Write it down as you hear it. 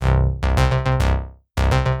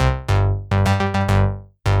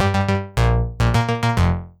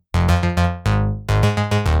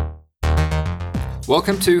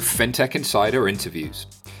Welcome to FinTech Insider Interviews.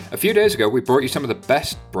 A few days ago, we brought you some of the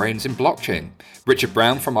best brains in blockchain. Richard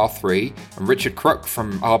Brown from R3 and Richard Kruk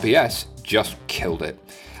from RBS just killed it.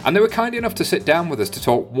 And they were kind enough to sit down with us to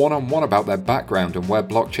talk one-on-one about their background and where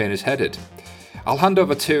blockchain is headed. I'm going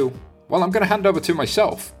to hand over to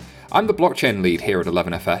myself. I'm the blockchain lead here at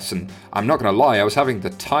 11FS, and I'm not going to lie, I was having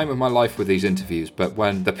the time of my life with these interviews, but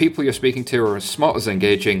when the people you're speaking to are as smart as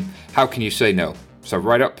engaging, how can you say no? So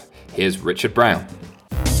right up, here's Richard Brown.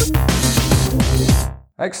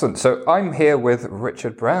 Excellent. So I'm here with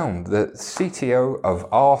Richard Brown, the CTO of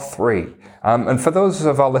R3. And for those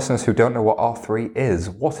of our listeners who don't know what R3 is,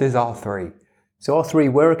 what is R3? So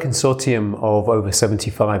R3, we're a consortium of over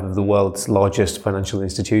 75 of the world's largest financial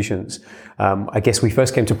institutions. I guess we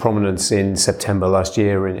first came to prominence in September last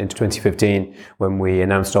year in 2015 when we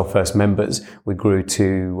announced our first members. We grew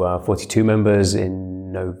to 42 members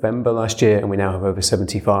in November last year, and we now have over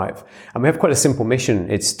 75. And we have quite a simple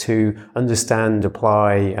mission. It's to understand,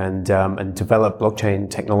 apply, and develop blockchain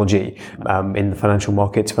technology in the financial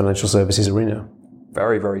markets, financial services arena.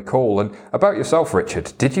 Very, very cool. And about yourself,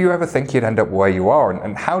 Richard, did you ever think you'd end up where you are?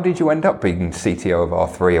 And how did you end up being CTO of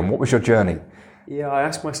R3? And what was your journey? Yeah, I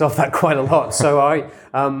asked myself that quite a lot. So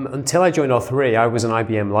until I joined R3, I was an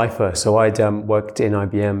IBM lifer. So I'd worked in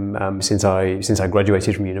IBM since I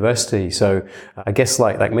graduated from university. So I guess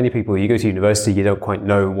like many people, you go to university, you don't quite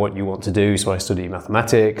know what you want to do. So I studied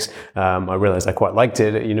mathematics. I realized I quite liked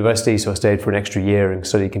it at university, so I stayed for an extra year and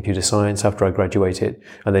studied computer science after I graduated,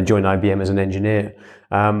 and then joined IBM as an engineer.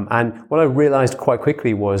 And what I realized quite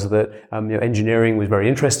quickly was that engineering was very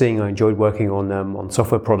interesting. I enjoyed working on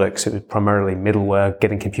software products. It was primarily middleware,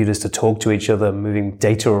 getting computers to talk to each other, moving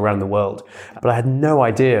data around the world. But I had no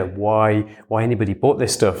idea why anybody bought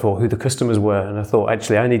this stuff or who the customers were. And I thought,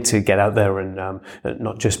 actually, I need to get out there and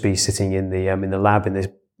not just be sitting in the lab in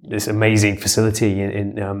this amazing facility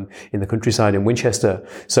in the countryside in Winchester.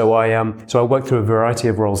 So I worked through a variety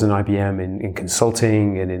of roles in IBM in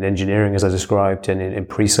consulting and in engineering, as I described, and in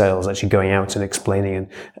pre-sales, actually going out and explaining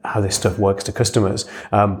how this stuff works to customers.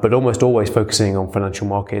 But almost always focusing on financial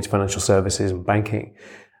markets, financial services, and banking.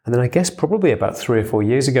 And then I guess probably about 3 or 4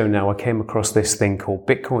 years ago now, I came across this thing called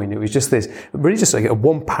Bitcoin. It was just like a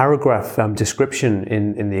one paragraph description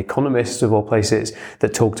in The Economist of all places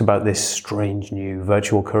that talked about this strange new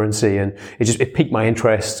virtual currency. And it piqued my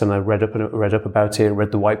interest, and I read up about it,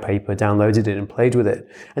 read the white paper, downloaded it and played with it,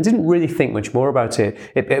 and didn't really think much more about it.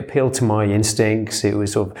 It appealed to my instincts. It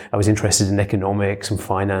was I was interested in economics and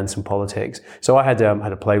finance and politics. So I had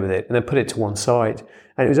to play with it and then put it to one side.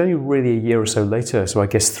 And it was only really a year or so later, so I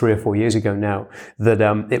guess 3 or 4 years ago now, that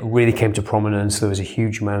it really came to prominence. There was a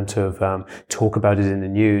huge amount of talk about it in the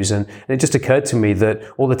news. And it just occurred to me that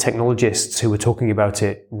all the technologists who were talking about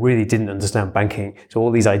it really didn't understand banking. So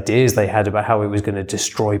all these ideas they had about how it was going to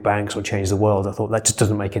destroy banks or change the world, I thought that just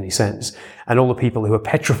doesn't make any sense. And all the people who were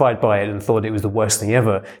petrified by it and thought it was the worst thing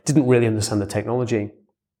ever didn't really understand the technology.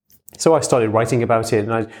 So I started writing about it,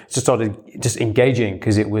 and I just started engaging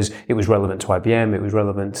because it was relevant to IBM, it was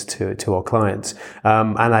relevant to our clients,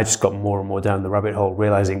 and I just got more and more down the rabbit hole,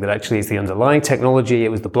 realizing that actually it's the underlying technology, it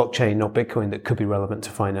was the blockchain, not Bitcoin, that could be relevant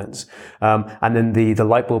to finance. And then the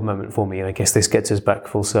light bulb moment for me, and I guess this gets us back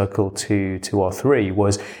full circle to R3,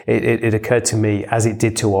 was it occurred to me, as it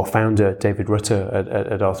did to our founder David Rutter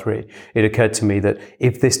at R3, it occurred to me that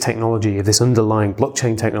if this underlying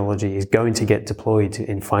blockchain technology is going to get deployed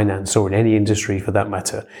in finance, or in any industry for that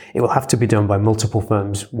matter, it will have to be done by multiple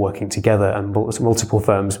firms working together and multiple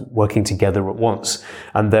firms working together at once.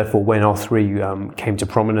 And therefore, when R3 came to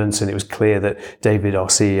prominence and it was clear that David, our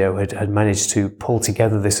CEO, had managed to pull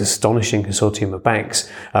together this astonishing consortium of banks,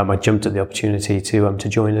 I jumped at the opportunity to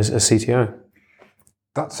join as CTO.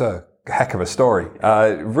 That's a heck of a story.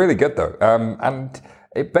 Really good, though. And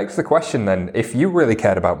it begs the question then, if you really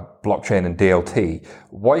cared about blockchain and DLT,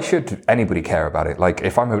 why should anybody care about it? Like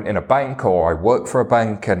if I'm in a bank or I work for a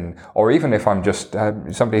bank, or even if I'm just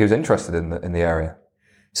somebody who's interested in the area.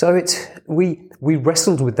 So we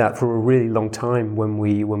wrestled with that for a really long time when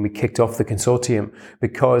we kicked off the consortium,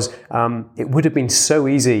 because it would have been so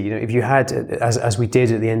easy, if you had, as we did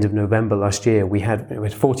at the end of November last year, we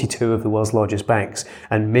had 42 of the world's largest banks,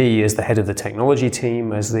 and me as the head of the technology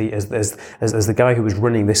team, as the guy who was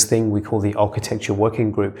running this thing we call the Architecture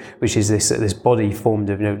Working Group, which is this body formed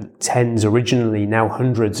of tens, originally now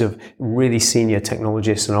hundreds of really senior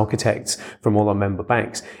technologists and architects from all our member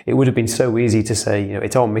banks. It would have been so easy to say,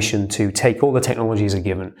 it's our mission to take all the technologies are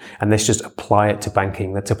given and let's just apply it to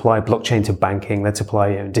banking. Let's apply blockchain to banking. Let's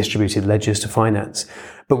apply distributed ledgers to finance.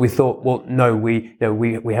 But we thought, well, no, we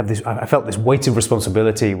have this. I felt this weight of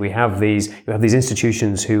responsibility. We have these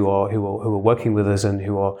institutions who are working with us and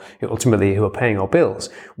who are paying our bills.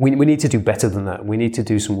 We need to do better than that. We need to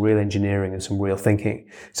do some real engineering and some real thinking.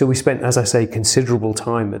 So we spent, as I say, considerable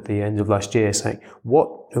time at the end of last year saying,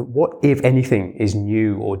 what if anything is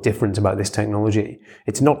new or different about this technology?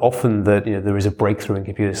 It's not often that there is a breakthrough in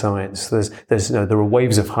computer science. There are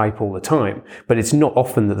waves of hype all the time, but it's not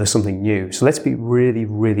often that there's something new. So let's be really,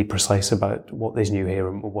 really precise about what is new here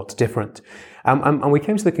and what's different. And we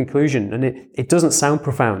came to the conclusion, and it doesn't sound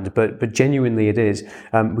profound, but genuinely it is.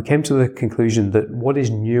 We came to the conclusion that what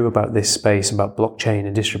is new about this space, about blockchain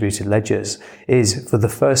and distributed ledgers, is for the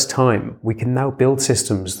first time we can now build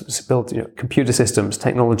systems, computer systems,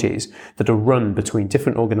 technologies that are run between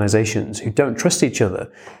different organizations who don't trust each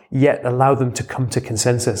other, yet allow them to come to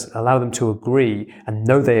consensus, allow them to agree and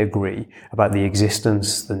know they agree about the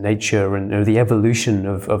existence, the nature, and the evolution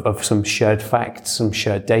of some shared facts, some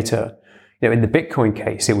shared data. In the Bitcoin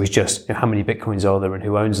case, it was just how many Bitcoins are there and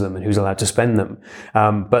who owns them and who's allowed to spend them.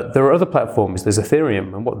 But there are other platforms. There's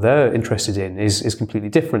Ethereum, and what they're interested in is completely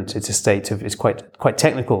different. It's quite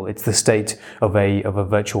technical. It's the state of a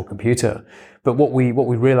virtual computer. But what we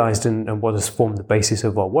realized and what has formed the basis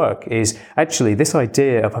of our work is actually this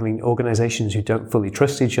idea of having organizations who don't fully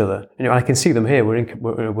trust each other. I can see them here.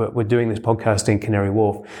 We're doing this podcast in Canary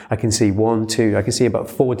Wharf. I can see I can see about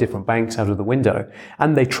 4 different banks out of the window,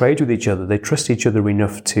 and they trade with each other. They trust each other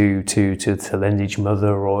enough to lend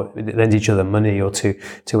each other money or to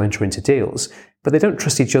enter into deals. But they don't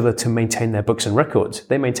trust each other to maintain their books and records.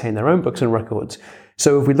 They maintain their own books and records.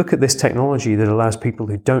 So if we look at this technology that allows people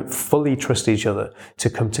who don't fully trust each other to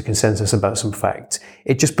come to consensus about some facts,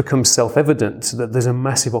 it just becomes self-evident that there's a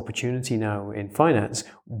massive opportunity now in finance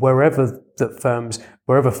wherever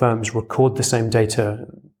firms record the same data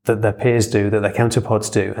that their peers do, that their counterparts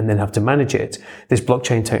do, and then have to manage it. This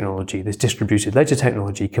blockchain technology, this distributed ledger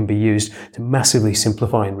technology can be used to massively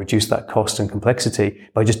simplify and reduce that cost and complexity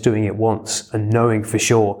by just doing it once and knowing for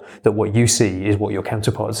sure that what you see is what your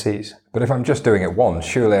counterpart sees. But if I'm just doing it once,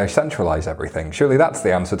 surely I centralize everything. Surely that's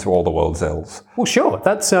the answer to all the world's ills. Well, sure.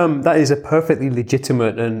 That is a perfectly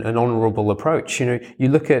legitimate and honourable approach. You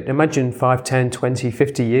imagine 5, 10, 20,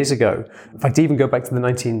 50 years ago. In fact, even go back to the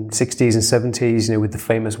 1960s and 70s, with the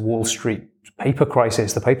famous Wall Street paper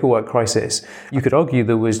crisis, the paperwork crisis. You could argue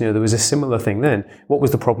there was a similar thing then. What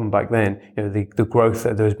was the problem back then? The growth,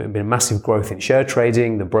 there's been a massive growth in share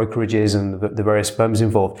trading, the brokerages and the various firms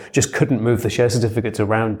involved just couldn't move the share certificates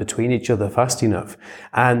around between each other fast enough.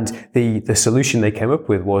 And the solution they came up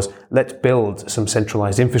with was, let's build some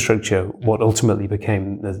centralized infrastructure, what ultimately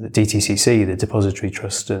became the DTCC, the Depository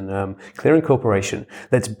Trust and Clearing Corporation.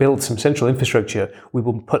 Let's build some central infrastructure. We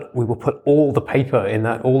will put all the paper in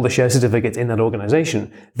that, all the share certificates in that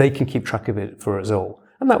organization. They can keep track of it for us all.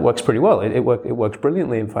 And that works pretty well. It works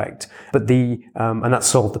brilliantly, in fact. But and that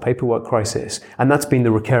solved the paperwork crisis. And that's been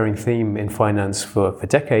the recurring theme in finance for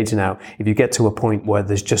decades now. If you get to a point where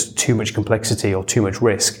there's just too much complexity or too much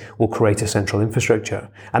risk, we'll create a central infrastructure.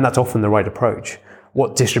 And that's often the right approach.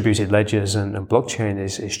 What distributed ledgers and blockchain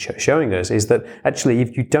is showing us is that actually,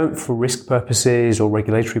 if you don't, for risk purposes or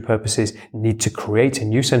regulatory purposes, need to create a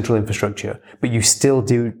new central infrastructure, but you still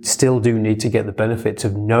do need to get the benefits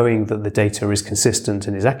of knowing that the data is consistent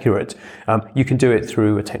and is accurate, you can do it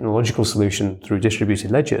through a technological solution, through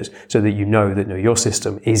distributed ledgers, so that you know that your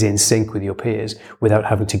system is in sync with your peers without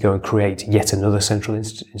having to go and create yet another central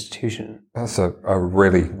institution. That's a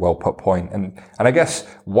really well put point. And I guess,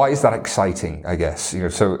 why is that exciting, I guess?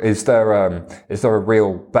 So is there a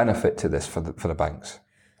real benefit to this for the banks?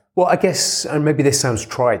 Well, I guess, and maybe this sounds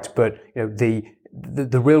trite, but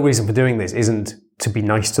the real reason for doing this isn't to be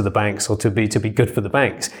nice to the banks or to be good for the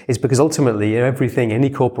banks. It's because ultimately everything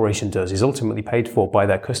any corporation does is ultimately paid for by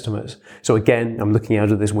their customers. So again, I'm looking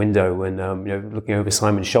out of this window and looking over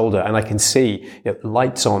Simon's shoulder, and I can see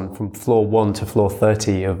lights on from floor 1 to floor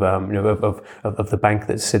 30 of the bank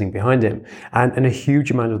that's sitting behind him, and a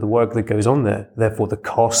huge amount of the work that goes on there. Therefore, the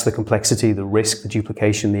cost, the complexity, the risk, the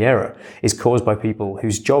duplication, the error is caused by people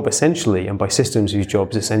whose job essentially, and by systems whose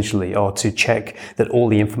jobs essentially, are to check that all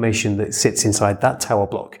the information that sits inside that tower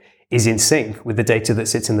block is in sync with the data that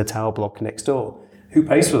sits in the tower block next door. Who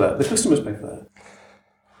pays for that? The customers pay for that.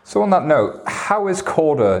 So on that note, how is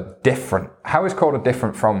Corda different? How is Corda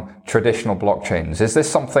different from traditional blockchains? Is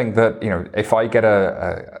this something that, if I get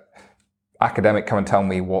a academic come and tell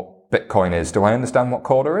me what Bitcoin is, do I understand what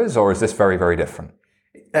Corda is, or is this very, very different?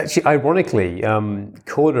 Actually, ironically,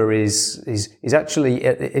 Corda is actually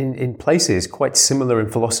in places quite similar in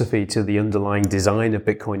philosophy to the underlying design of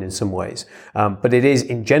Bitcoin in some ways, but it is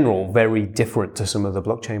in general very different to some of the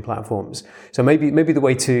blockchain platforms. So maybe the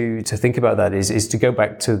way to think about that is to go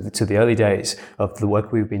back to the early days of the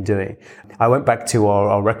work we've been doing. I went back to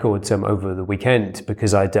our records over the weekend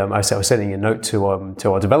because I was sending a note to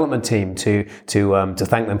our development team to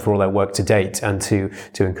thank them for all their work to date and to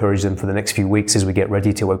encourage them for the next few weeks as we get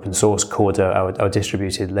ready to open source Corda, our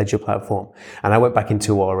distributed ledger platform. And I went back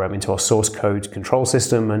into our source code control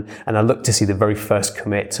system and I looked to see the very first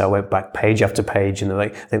commit. I went back page after page and I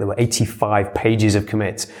think there were 85 pages of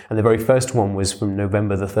commits. And the very first one was from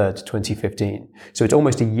November the 3rd, 2015. So it's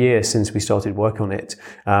almost a year since we started work on it.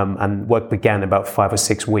 And work began about 5 or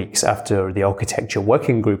 6 weeks after the architecture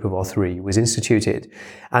working group of R3 was instituted.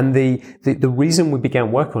 And the reason we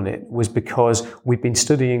began work on it was because we'd been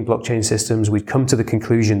studying blockchain systems. We'd come to the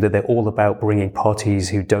conclusion that they're all about bringing parties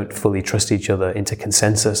who don't fully trust each other into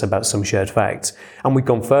consensus about some shared facts. And we'd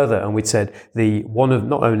gone further and we'd said one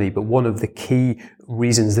of the key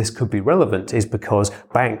reasons this could be relevant is because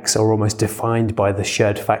banks are almost defined by the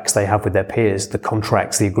shared facts they have with their peers, the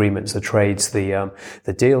contracts, the agreements, the trades, the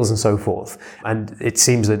deals and so forth. And it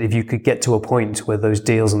seems that if you could get to a point where those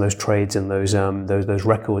deals and those trades and those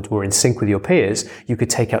records were in sync with your peers, you could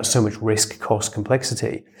take out so much risk, cost,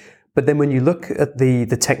 complexity. But then when you look at the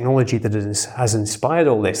technology that has inspired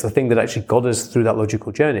all this, the thing that actually got us through that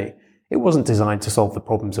logical journey, it wasn't designed to solve the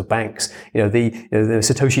problems of banks. The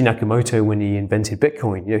Satoshi Nakamoto, when he invented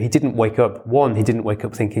Bitcoin, he didn't wake up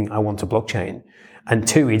thinking, I want a blockchain. And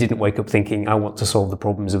 2, he didn't wake up thinking, I want to solve the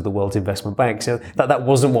problems of the world's investment bank. So that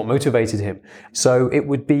wasn't what motivated him. So it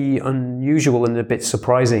would be unusual and a bit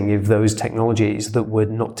surprising if those technologies that were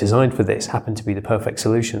not designed for this happened to be the perfect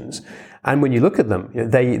solutions. And when you look at them,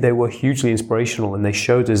 they were hugely inspirational, and they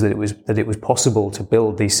showed us that it was possible to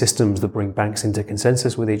build these systems that bring banks into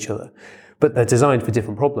consensus with each other. But they're designed for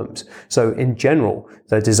different problems. So in general,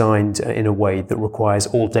 they're designed in a way that requires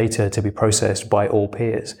all data to be processed by all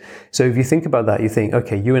peers. So if you think about that, you think,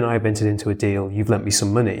 okay, you and I have entered into a deal, you've lent me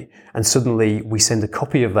some money, and suddenly we send a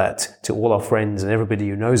copy of that to all our friends and everybody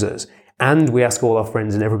who knows us. And we ask all our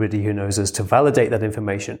friends and everybody who knows us to validate that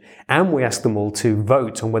information. And we ask them all to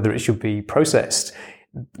vote on whether it should be processed.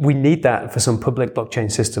 We need that for some public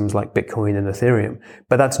blockchain systems like Bitcoin and Ethereum,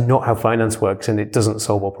 but that's not how finance works, and it doesn't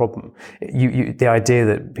solve our problem. The idea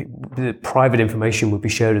that private information would be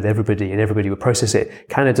shared with everybody and everybody would process it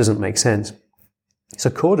kind of doesn't make sense. So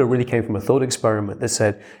Corda really came from a thought experiment that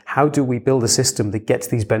said, how do we build a system that gets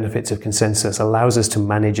these benefits of consensus, allows us to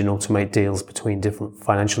manage and automate deals between different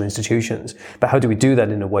financial institutions? But how do we do that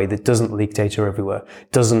in a way that doesn't leak data everywhere,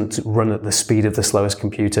 doesn't run at the speed of the slowest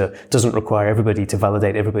computer, doesn't require everybody to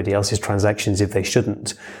validate everybody else's transactions if they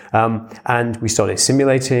shouldn't? And we started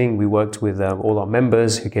simulating. We worked with all our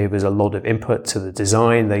members who gave us a lot of input to the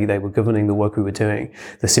design. They were governing the work we were doing.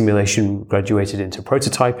 The simulation graduated into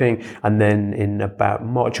prototyping, and then in about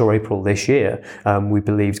March or April this year, we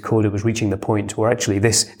believed Corda was reaching the point where actually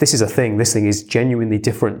this is a thing. This thing is genuinely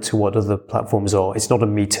different to what other platforms are. It's not a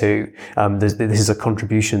me too. This is a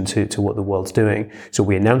contribution to what the world's doing. So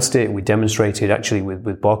we announced it. We demonstrated actually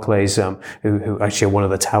with Barclays, who actually are one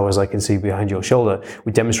of the towers I can see behind your shoulder.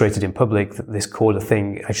 We demonstrated in public that this Corda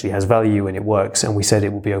thing actually has value and it works. And we said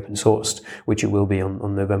it will be open sourced, which it will be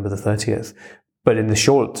on November the 30th. But in the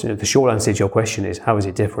short answer to your question is, how is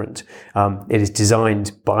it different? It is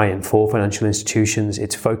designed by and for financial institutions.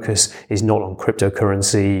 Its focus is not on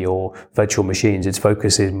cryptocurrency or virtual machines. Its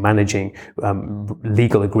focus is managing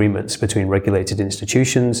legal agreements between regulated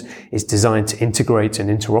institutions. It's designed to integrate and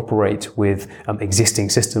interoperate with existing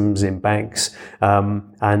systems in banks.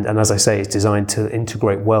 And as I say, it's designed to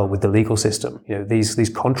integrate well with the legal system. These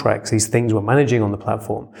contracts, these things we're managing on the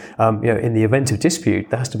platform. In the event of dispute,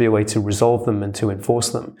 there has to be a way to resolve them and to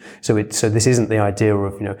enforce them. So this isn't the idea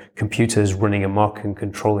of computers running amok and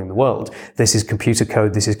controlling the world. This is computer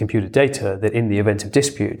code, this is computer data that in the event of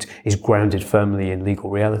dispute is grounded firmly in legal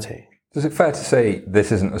reality. Is it fair to say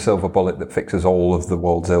this isn't a silver bullet that fixes all of the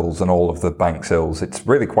world's ills and all of the bank's ills? It's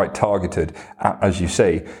really quite targeted at, as you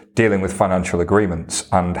say, dealing with financial agreements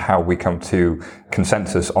and how we come to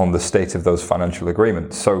consensus on the state of those financial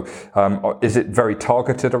agreements. So is it very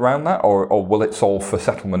targeted around that, or will it solve for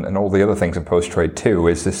settlement and all the other things in post-trade too?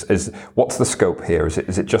 What's the scope here? Is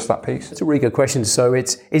it just that piece? It's a really good question. So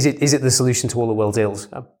is it the solution to all the world's ills?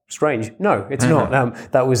 Strange. No, it's not.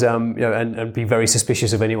 That was, and be very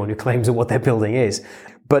suspicious of anyone who claims that what they're building is.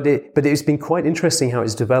 But it's been quite interesting how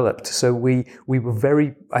it's developed. So we were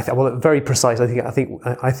very precise. I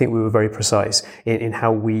think we were very precise in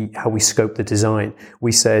how we scoped the design.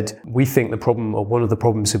 We said we think the problem, or one of the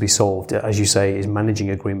problems to be solved, as you say, is managing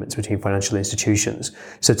agreements between financial institutions.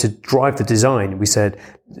 So to drive the design, we said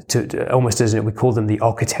we call them the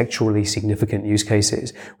architecturally significant use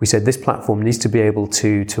cases. We said this platform needs to be able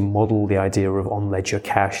to model the idea of on-ledger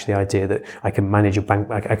cash, the idea that I can manage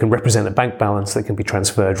I can represent a bank balance that can be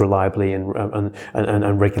transferred reliably and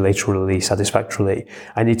regulatorily satisfactorily.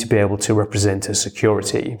 I need to be able to represent a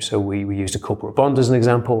security. So we used a corporate bond as an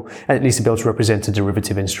example, and it needs to be able to represent a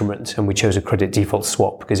derivative instrument. And we chose a credit default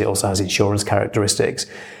swap because it also has insurance characteristics.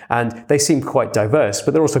 And they seem quite diverse,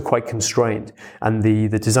 but they're also quite constrained. And the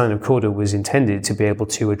design of Corda was intended to be able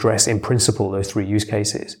to address, in principle, those three use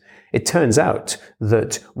cases. It turns out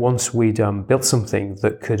that once we'd built something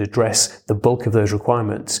that could address the bulk of those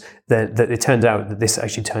requirements, that it turned out that this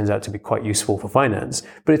actually turns out to be quite useful for finance.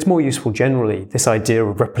 But it's more useful generally, this idea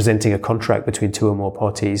of representing a contract between two or more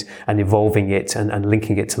parties and evolving it and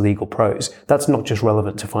linking it to legal prose. That's not just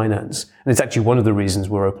relevant to finance. And it's actually one of the reasons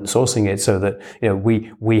we're open sourcing it, so that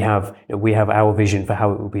we have our vision for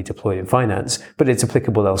how it will be deployed in finance, but it's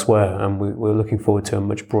applicable elsewhere, and we're looking forward to a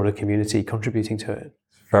much broader community contributing to it.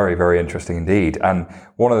 Very, very interesting indeed. And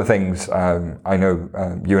one of the things I know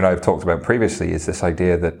you and I have talked about previously is this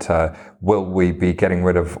idea that will we be getting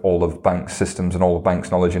rid of all of banks' systems and all of banks'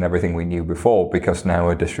 knowledge and everything we knew before because now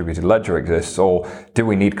a distributed ledger exists? Or do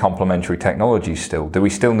we need complementary technologies still? Do we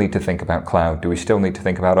still need to think about cloud? Do we still need to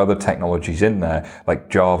think about other technologies in there like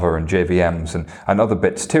Java and JVMs and other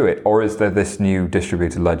bits to it? Or is there this new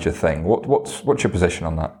distributed ledger thing? What's your position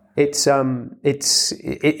on that? It's I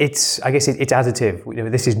guess it's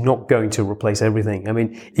additive. This is not going to replace everything. I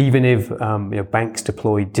mean, even if banks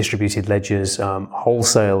deploy distributed ledgers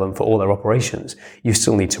wholesale and for all their operations, you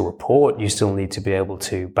still need to report. You still need to be able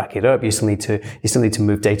to back it up. You still need to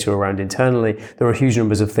move data around internally. There are huge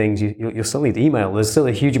numbers of things. You'll still need email. There's still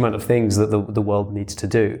a huge amount of things that the world needs to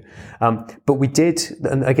do. But we did,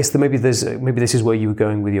 and I guess maybe this is where you were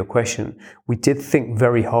going with your question. We did think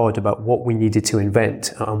very hard about what we needed to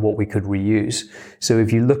invent and what we could reuse. So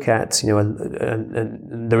if you look at,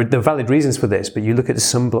 and there are valid reasons for this, but you look at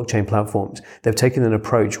some blockchain platforms, they've taken an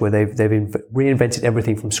approach where they've reinvented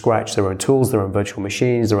everything from scratch, their own tools, their own virtual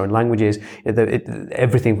machines, their own languages.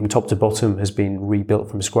 Everything from top to bottom has been rebuilt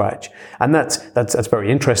from scratch. And that's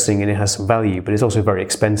very interesting, and it has some value, but it's also very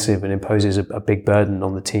expensive and imposes a big burden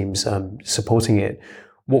on the teams supporting it.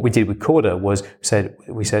 What we did with Corda was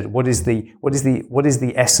we said what is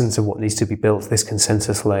the essence of what needs to be built, this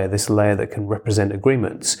consensus layer, this layer that can represent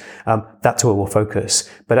agreements. That's where we'll focus.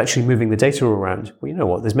 But actually moving the data around, well, you know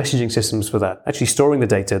what, there's messaging systems for that. Actually storing the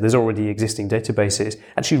data, there's already existing databases.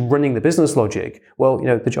 Actually running the business logic, well,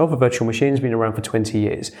 the Java virtual machine has been around for 20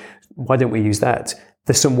 years. Why don't we use that?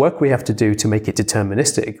 There's some work we have to do to make it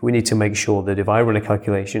deterministic. We need to make sure that if I run a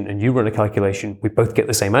calculation and you run a calculation, we both get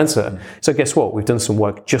the same answer. So guess what? We've done some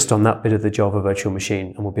work just on that bit of the Java virtual machine,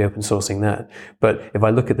 and we'll be open sourcing that. But if I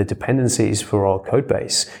look at the dependencies for our code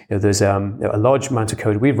base, there's a large amount of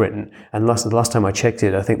code we've written, and the last time I checked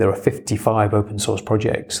it, I think there are 55 open source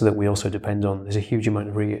projects that we also depend on. There's a huge amount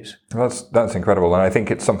of reuse. That's incredible, and I think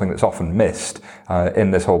it's something that's often missed in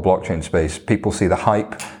this whole blockchain space. People see the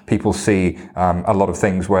hype, people see a lot of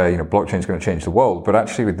things where blockchain is going to change the world, but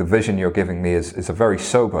actually with the vision you're giving me is a very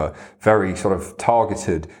sober, very sort of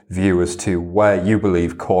targeted view as to where you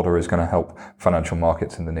believe Corda is going to help financial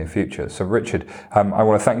markets in the near future. So Richard, I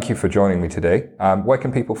want to thank you for joining me today. Where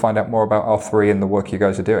can people find out more about R3 and the work you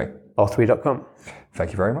guys are doing? R3.com.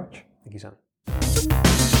 Thank you very much. Thank you, Sam.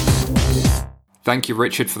 Thank you,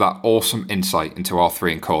 Richard, for that awesome insight into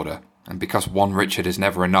R3 and Corda. And because one Richard is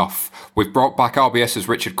never enough, we've brought back RBS's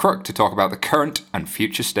Richard Crook to talk about the current and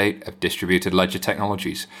future state of distributed ledger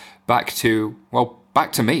technologies. Back to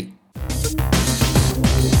me.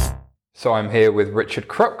 So I'm here with Richard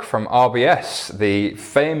Crook from RBS, the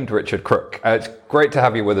famed Richard Crook. It's great to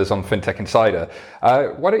have you with us on FinTech Insider.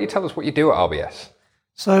 Why don't you tell us what you do at RBS?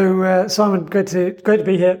 So, Simon, great to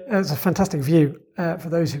be here. It's a fantastic view for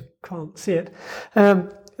those who can't see it.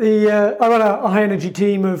 I run a high-energy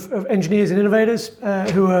team of engineers and innovators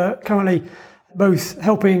who are currently both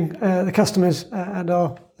helping the customers and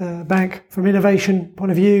our bank from innovation point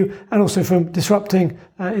of view, and also from disrupting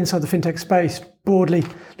inside the fintech space broadly,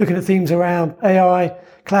 looking at themes around AI,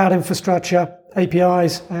 cloud infrastructure,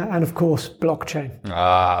 APIs, and of course, blockchain.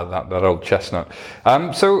 That old chestnut.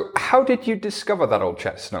 So how did you discover that old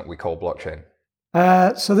chestnut we call blockchain?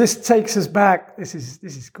 So this takes us back. This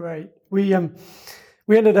is great. We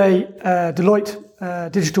We ended a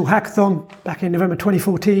Deloitte digital hackathon back in November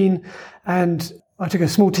 2014, and I took a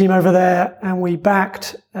small team over there, and we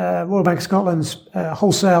backed Royal Bank of Scotland's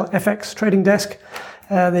wholesale FX trading desk,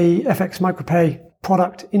 the FX MicroPay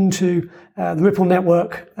product, into the Ripple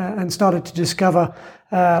network, and started to discover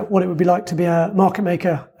what it would be like to be a market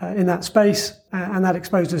maker in that space. And that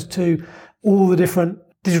exposed us to all the different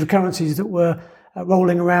digital currencies that were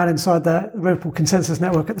rolling around inside the Ripple consensus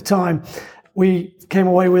network at the time. We came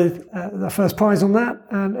away with the first prize on that,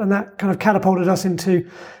 and that kind of catapulted us into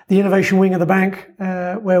the innovation wing of the bank,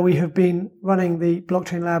 where we have been running the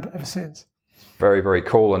blockchain lab ever since. Very, very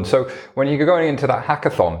cool. And so when you're going into that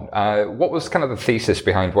hackathon, what was kind of the thesis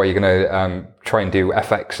behind why you're going to try and do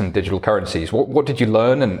FX and digital currencies? What did you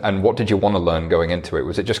learn, and what did you want to learn going into it?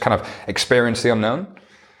 Was it just kind of experience the unknown?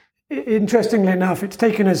 Interestingly enough, it's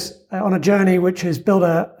taken us on a journey which has built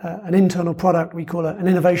an internal product we call an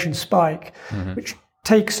innovation spike, which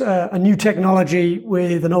takes a new technology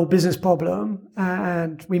with an old business problem,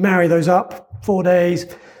 and we marry those up 4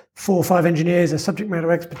 days, 4 or 5 engineers, a subject matter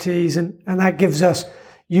expertise, and that gives us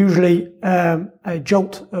usually a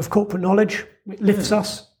jolt of corporate knowledge. It lifts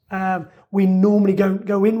us. We normally don't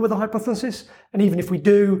go in with a hypothesis, and even if we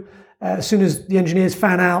do, as soon as the engineers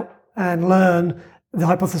fan out and learn, the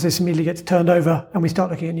hypothesis immediately gets turned over and we start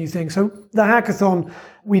looking at new things. So the hackathon,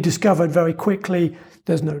 we discovered very quickly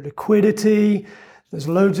there's no liquidity, there's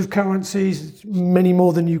loads of currencies, many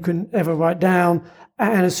more than you can ever write down.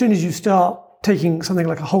 And as soon as you start taking something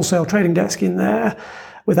like a wholesale trading desk in there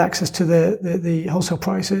with access to the wholesale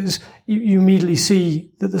prices, you immediately see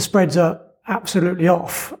that the spreads are absolutely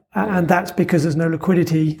off. And that's because there's no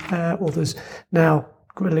liquidity, or there's now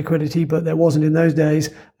great liquidity, but there wasn't in those days.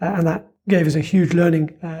 And that gave us a huge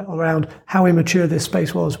learning around how immature this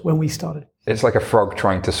space was when we started. It's like a frog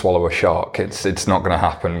trying to swallow a shark. It's not going to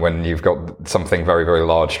happen when you've got something very, very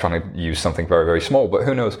large trying to use something very, very small. But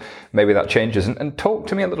who knows, maybe that changes. And talk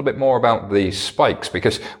to me a little bit more about the spikes,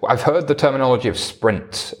 because I've heard the terminology of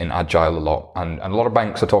sprints in Agile a lot. And a lot of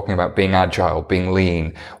banks are talking about being agile, being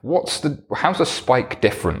lean. How's a spike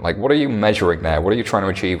different? Like, what are you measuring there? What are you trying to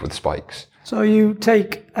achieve with spikes? So you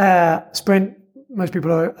take sprint. Most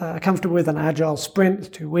people are comfortable with an agile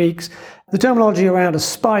sprint, 2 weeks. The terminology around a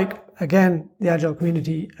spike, again, the agile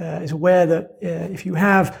community is aware that if you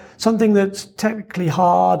have something that's technically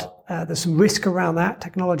hard, there's some risk around that,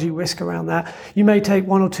 technology risk around that. You may take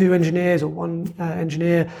 1 or 2 engineers, or one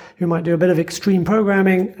engineer who might do a bit of extreme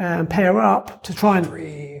programming and pair up to try and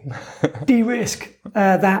de-risk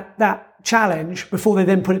that challenge before they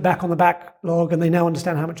then put it back on the backlog and they now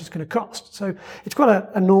understand how much it's going to cost. So it's quite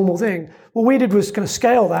a normal thing. What we did was kind of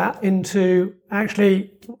scale that into,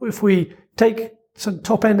 actually, if we take some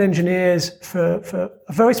top-end engineers for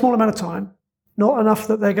a very small amount of time, not enough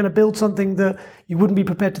that they're going to build something that you wouldn't be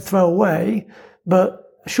prepared to throw away,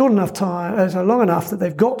 but short enough time, so long enough that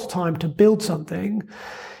they've got time to build something,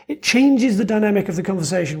 it changes the dynamic of the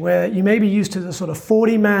conversation, where you may be used to the sort of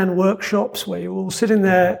 40-man workshops where you're all sitting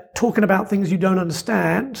there talking about things you don't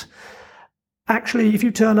understand. Actually, if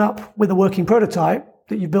you turn up with a working prototype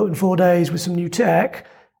that you've built in 4 days with some new tech,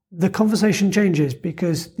 the conversation changes,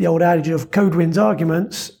 because the old adage of code wins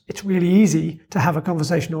arguments, it's really easy to have a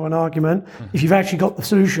conversation or an argument if you've actually got the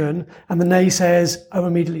solution and the naysayers are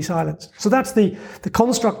immediately silenced. So that's the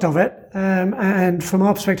construct of it. And from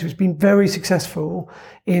our perspective, it's been very successful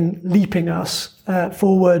in leaping us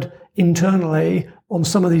forward internally on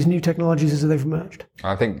some of these new technologies as they've emerged.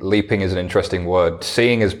 I think leaping is an interesting word.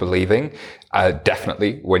 Seeing is believing.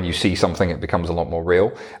 Definitely, when you see something, it becomes a lot more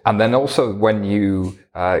real. And then also when you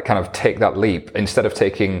kind of take that leap, instead of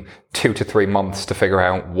taking 2 to 3 months to figure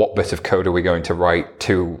out what bit of code are we going to write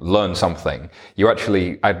to learn something, you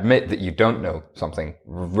actually admit that you don't know something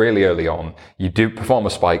really early on. You do perform a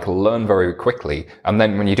spike, learn very quickly, and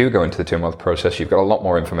then when you do go into the 2-month process, you've got a lot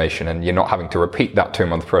more information, and you're not having to repeat that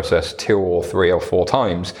 2-month process 2 or 3 or 4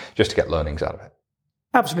 times just to get learnings out of it.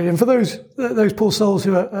 Absolutely. And for those poor souls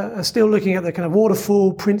who are still looking at the kind of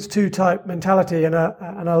waterfall Prince2 type mentality and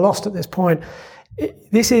are lost at this point,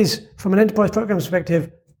 this is, from an enterprise program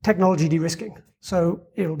perspective, technology de-risking. So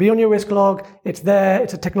it'll be on your risk log. It's there.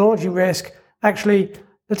 It's a technology risk. Actually,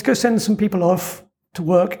 let's go send some people off to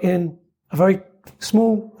work in a very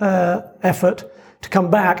small effort to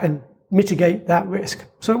come back and mitigate that risk.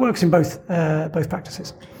 So it works in both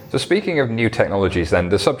practices. So speaking of new technologies then,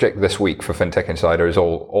 the subject this week for FinTech Insider is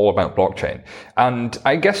all about blockchain. And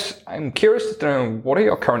I guess I'm curious to know, what are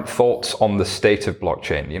your current thoughts on the state of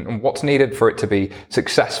blockchain and what's needed for it to be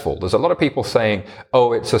successful? There's a lot of people saying,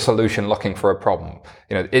 oh, it's a solution looking for a problem.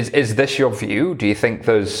 Is this your view? Do you think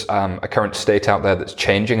there's a current state out there that's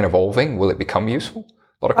changing and evolving? Will it become useful?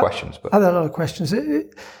 A lot of questions. But I had a lot of questions.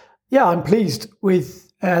 Yeah, I'm pleased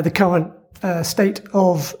with the current state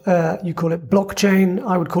of, you call it blockchain,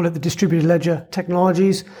 I would call it the distributed ledger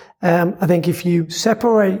technologies. I think if you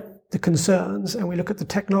separate the concerns and we look at the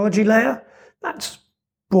technology layer, that's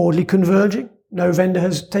broadly converging. No vendor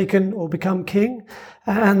has taken or become king.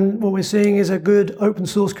 And what we're seeing is a good open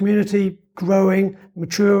source community growing,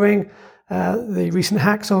 maturing. The recent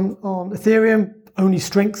hacks on Ethereum only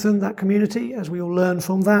strengthen that community as we all learn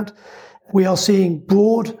from that. We are seeing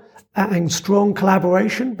broad and strong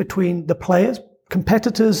collaboration between the players,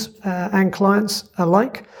 competitors and clients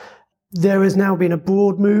alike. There has now been a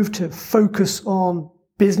broad move to focus on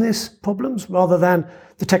business problems rather than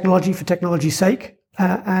the technology for technology's sake.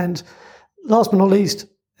 And last but not least,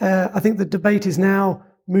 I think the debate is now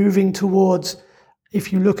moving towards,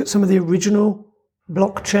 if you look at some of the original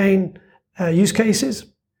blockchain use cases,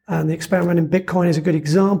 and the experiment in Bitcoin is a good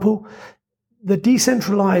example, the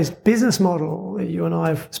decentralized business model that you and I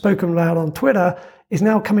have spoken about on Twitter is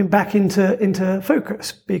now coming back into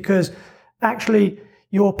focus, because actually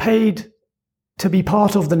you're paid to be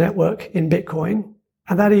part of the network in Bitcoin,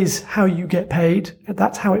 and that is how you get paid.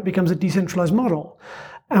 That's how it becomes a decentralized model.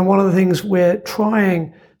 And one of the things we're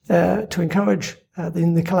trying to encourage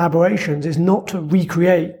in the collaborations is not to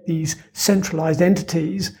recreate these centralized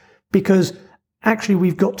entities, because actually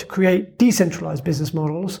we've got to create decentralized business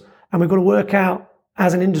models, and we've got to work out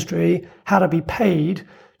as an industry how to be paid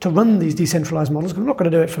to run these decentralized models, because we're not going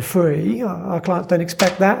to do it for free. Our clients don't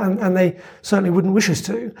expect that, and they certainly wouldn't wish us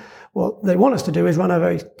to. What they want us to do is run a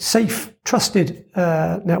very safe, trusted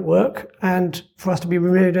network, and for us to be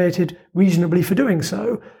remunerated reasonably for doing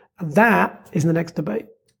so. And that is the next debate.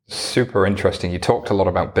 Super interesting. You talked a lot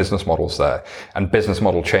about business models there and business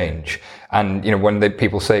model change. And, when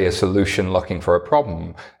people say a solution looking for a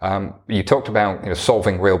problem, you talked about,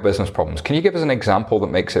 solving real business problems. Can you give us an example that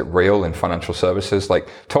makes it real in financial services? Like,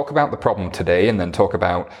 talk about the problem today and then talk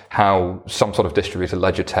about how some sort of distributed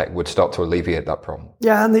ledger tech would start to alleviate that problem.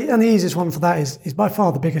 Yeah. And the easiest one for that is by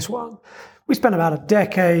far the biggest one. We spent about a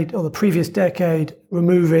decade, or the previous decade,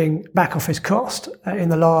 removing back office cost in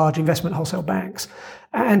the large investment wholesale banks.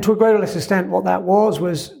 And to a greater or less extent, what that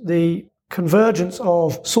was the convergence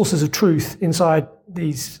of sources of truth inside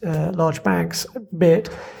these large banks, be it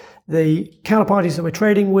the counterparties that we're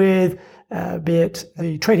trading with, be it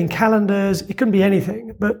the trading calendars. It can be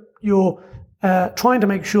anything, but you're trying to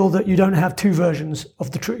make sure that you don't have two versions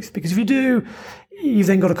of the truth. Because if you do, you've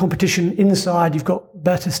then got a competition inside, you've got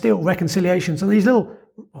better still reconciliations. And these little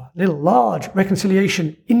large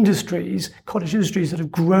reconciliation industries, cottage industries that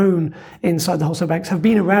have grown inside the wholesale banks, have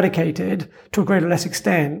been eradicated to a greater or less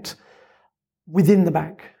extent within the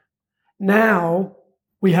bank. Now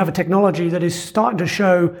we have a technology that is starting to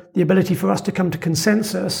show the ability for us to come to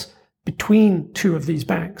consensus between two of these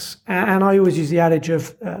banks. And I always use the adage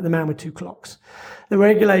of the man with two clocks. The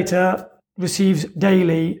regulator receives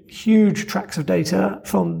daily huge tracts of data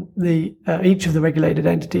from each of the regulated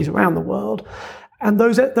entities around the world. And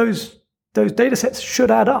those data sets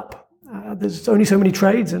should add up. There's only so many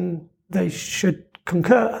trades, and they should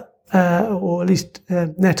concur, or at least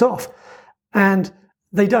net off. And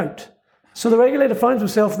they don't. So the regulator finds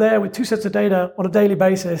himself there with two sets of data on a daily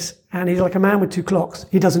basis, and he's like a man with two clocks.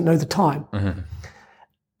 He doesn't know the time. Mm-hmm.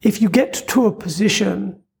 If you get to a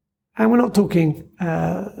position, and we're not talking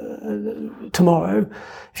tomorrow,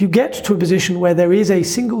 if you get to a position where there is a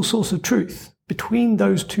single source of truth between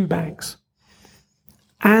those two banks,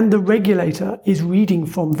 and the regulator is reading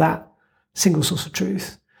from that single source of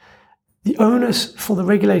truth, the onus for the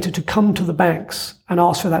regulator to come to the banks and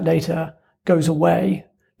ask for that data goes away,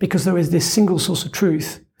 because there is this single source of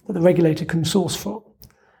truth that the regulator can source from.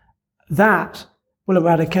 That will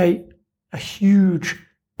eradicate a huge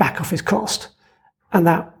back office cost, and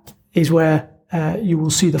that is where you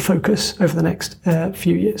will see the focus over the next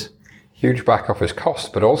few years. Huge back office costs,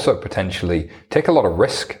 but also potentially take a lot of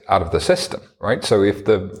risk out of the system, right? So if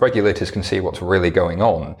the regulators can see what's really going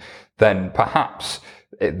on, then perhaps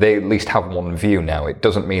they at least have one view now. It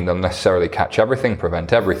doesn't mean they'll necessarily catch everything,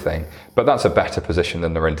 prevent everything, but that's a better position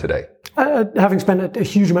than they're in today. Having spent a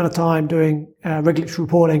huge amount of time doing regulatory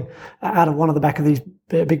reporting out of one of the back of these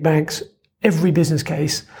big banks, every business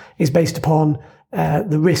case is based upon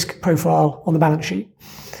the risk profile on the balance sheet.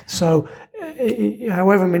 So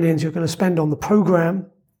however millions you're going to spend on the program,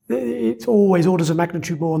 it's always orders of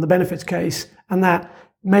magnitude more on the benefits case, and that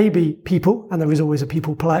may be people, and there is always a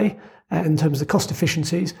people play in terms of the cost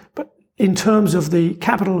efficiencies, but in terms of the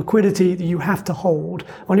capital liquidity that you have to hold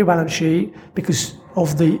on your balance sheet because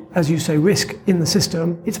of the, as you say, risk in the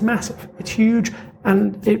system, it's massive. It's huge,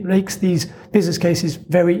 and it makes these business cases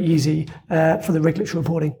very easy for the regulatory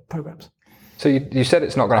reporting programs. So you said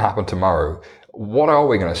it's not going to happen tomorrow. What are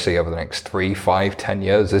we going to see over the next 3, 5, 10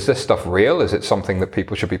 years? Is this stuff real? Is it something that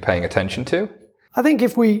people should be paying attention to? I think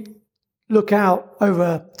if we look out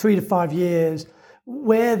over 3 to 5 years,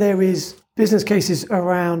 where there is business cases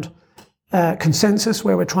around consensus,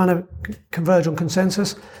 where we're trying to converge on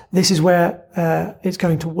consensus, this is where it's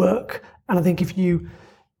going to work. And I think if you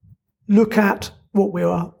look at what we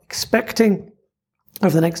are expecting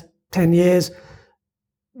over the next 10 years,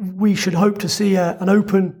 we should hope to see an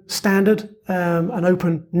open standard, an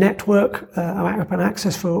open network, open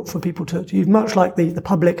access for people to use, much like the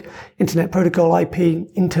public Internet Protocol IP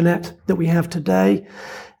Internet that we have today.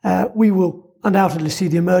 We will undoubtedly see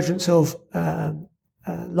the emergence of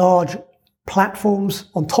large platforms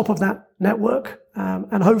on top of that network.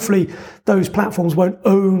 And hopefully those platforms won't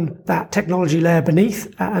own that technology layer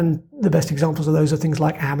beneath. And the best examples of those are things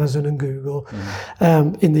like Amazon and Google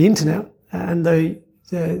in the internet. And the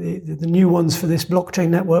new ones for this blockchain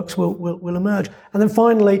networks will emerge. And then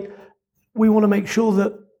finally, we want to make sure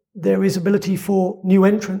that there is ability for new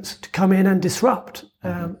entrants to come in and disrupt.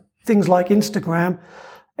 Things like Instagram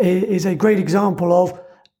is a great example of,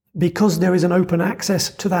 because there is an open access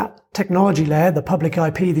to that technology layer, the public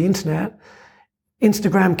IP, the internet,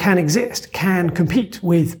 Instagram can exist, can compete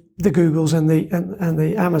with the Googles and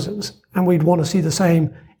the Amazons. And we'd want to see the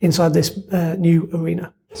same inside this new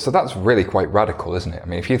arena. So that's really quite radical, isn't it? I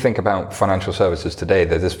mean, if you think about financial services today,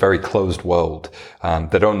 there's this very closed world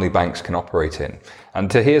that only banks can operate in.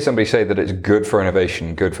 And to hear somebody say that it's good for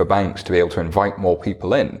innovation, good for banks to be able to invite more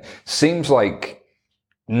people in, seems like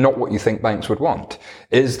not what you think banks would want.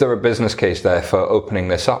 Is there a business case there for opening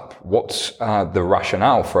this up? What's the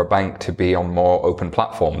rationale for a bank to be on more open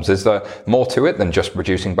platforms? Is there more to it than just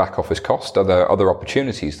reducing back office cost? Are there other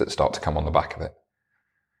opportunities that start to come on the back of it?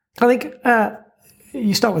 I think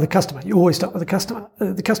you start with the customer. You always start with the customer.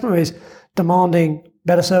 The customer is demanding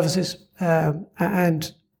better services, and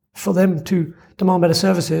for them to demand better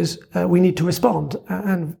services, we need to respond.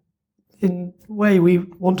 And in the way we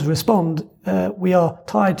want to respond, we are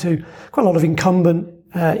tied to quite a lot of incumbent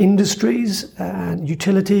industries and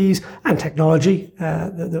utilities and technology.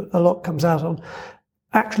 A lot comes out on.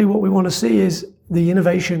 Actually, what we want to see is the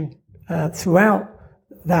innovation throughout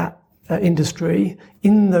that industry,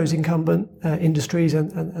 in those incumbent industries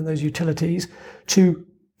and those utilities, to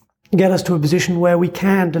get us to a position where we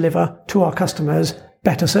can deliver to our customers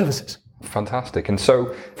better services. Fantastic. And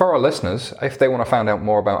so for our listeners, if they want to find out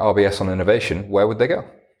more about RBS on innovation, where would they go?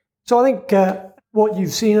 So I think what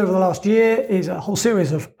you've seen over the last year is a whole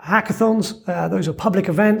series of hackathons. Those are public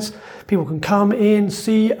events. People can come in,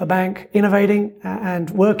 see a bank innovating and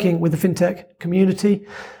working with the fintech community,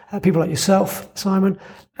 people like yourself, Simon.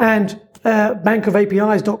 And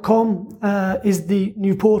bankofapis.com is the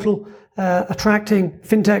new portal attracting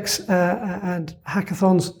fintechs and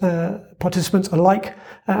hackathons participants alike.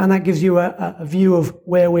 And that gives you a view of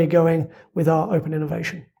where we're going with our open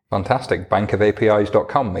innovation. Fantastic.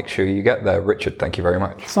 Bankofapis.com. Make sure you get there. Richard, thank you very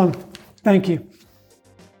much. Simon, thank you.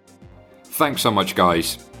 Thanks so much,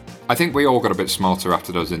 guys. I think we all got a bit smarter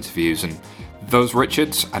after those interviews, and those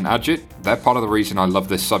Richards and Ajit, they're part of the reason I love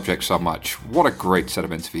this subject so much. What a great set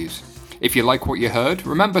of interviews. If you like what you heard,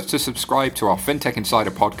 remember to subscribe to our FinTech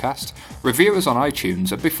Insider podcast, review us on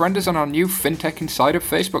iTunes, and befriend us on our new FinTech Insider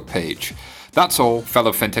Facebook page. That's all,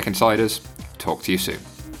 fellow FinTech Insiders. Talk to you soon.